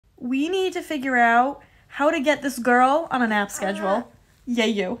we need to figure out how to get this girl on a nap schedule. Yay,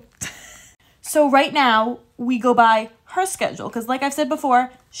 you. So right now, we go by her schedule, because like I've said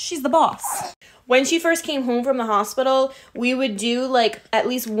before, she's the boss. When she first came home from the hospital, we would do, like, at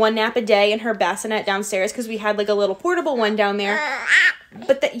least one nap a day in her bassinet downstairs, because we had, like, a little portable one down there.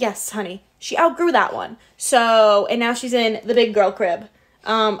 But, yes, honey, she outgrew that one. So, and now she's in the big girl crib.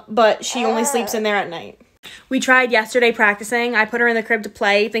 But she only sleeps in there at night. We tried yesterday practicing. I put her in the crib to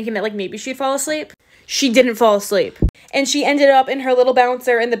play, thinking that, like, maybe she'd fall asleep. She didn't fall asleep. And she ended up in her little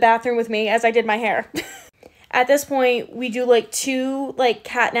bouncer in the bathroom with me as I did my hair. At this point, we do, like, 2, like,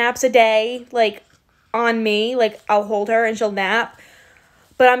 cat naps a day, like, on me. Like, I'll hold her and she'll nap.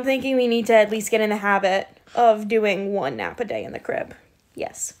 But I'm thinking we need to at least get in the habit of doing 1 nap a day in the crib.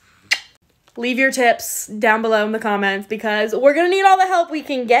 Yes. Leave your tips down below in the comments because we're going to need all the help we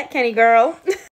can get, Kenny girl.